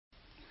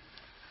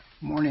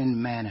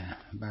Morning Manna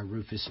by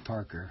Rufus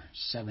Parker,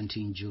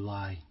 17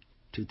 July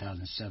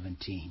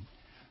 2017.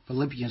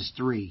 Philippians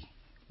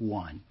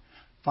 3:1.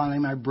 Finally,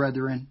 my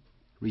brethren,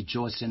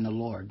 rejoice in the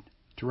Lord.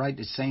 To write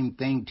the same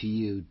thing to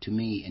you, to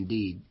me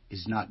indeed,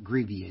 is not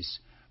grievous,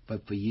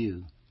 but for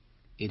you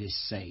it is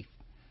safe.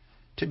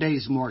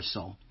 Today's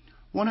morsel.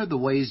 One of the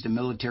ways the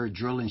military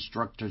drill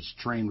instructors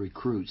train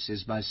recruits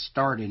is by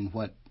starting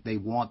what they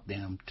want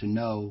them to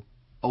know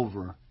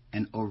over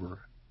and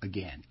over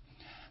again.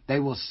 They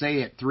will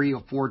say it 3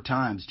 or 4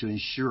 times to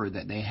ensure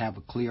that they have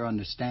a clear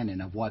understanding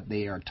of what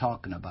they are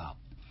talking about.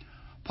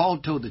 Paul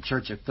told the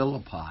church at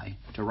Philippi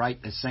to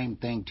write the same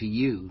thing to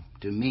you,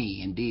 to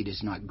me, indeed,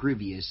 is not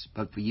grievous,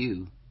 but for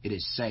you it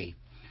is safe.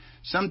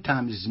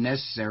 Sometimes it's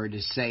necessary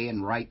to say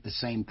and write the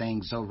same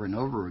things over and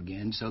over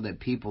again so that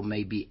people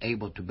may be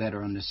able to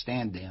better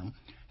understand them,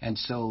 and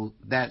so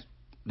that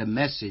the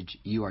message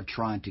you are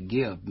trying to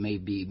give may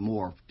be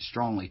more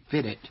strongly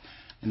fitted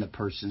in the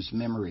person's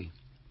memory.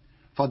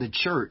 For the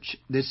church,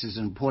 this is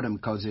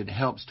important because it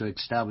helps to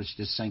establish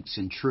the saints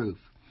in truth.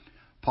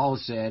 Paul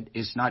said,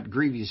 it's not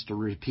grievous to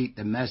repeat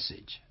the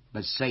message,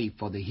 but safe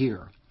for the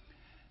hearer.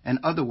 In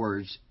other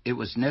words, it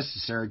was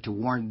necessary to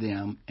warn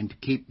them and to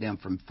keep them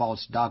from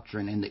false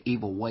doctrine and the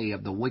evil way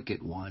of the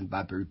wicked one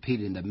by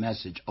repeating the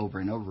message over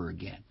and over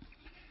again.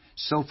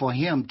 So for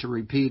him to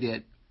repeat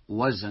it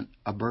wasn't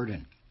a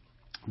burden.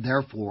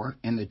 Therefore,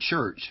 in the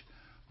church,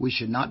 we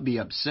should not be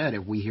upset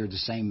if we hear the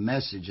same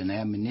message and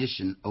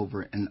admonition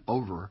over and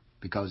over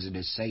because it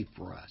is safe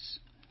for us.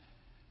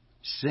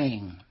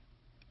 Sing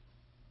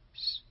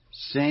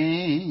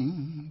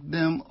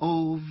them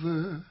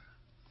over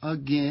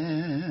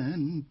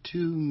again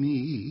to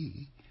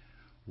me,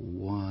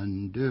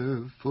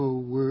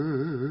 wonderful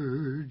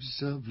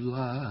words of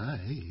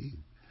life.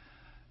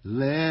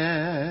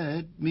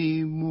 Let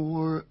me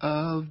more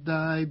of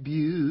thy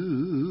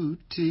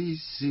beauty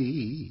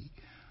see,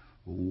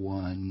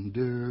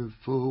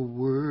 wonderful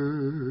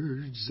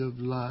words of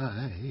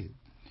life.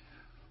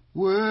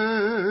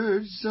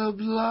 Words of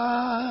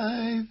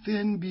life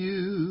in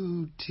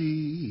beauty,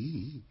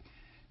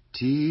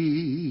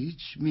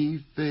 teach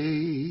me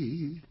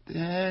faith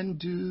and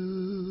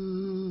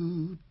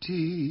duty.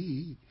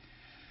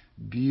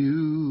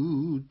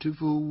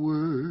 Beautiful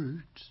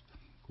words,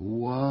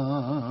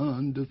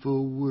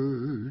 wonderful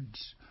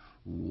words,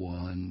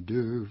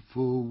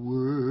 wonderful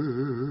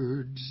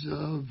words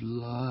of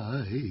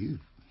life.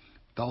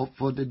 Thought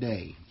for the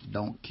day: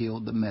 don't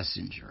kill the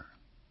messenger.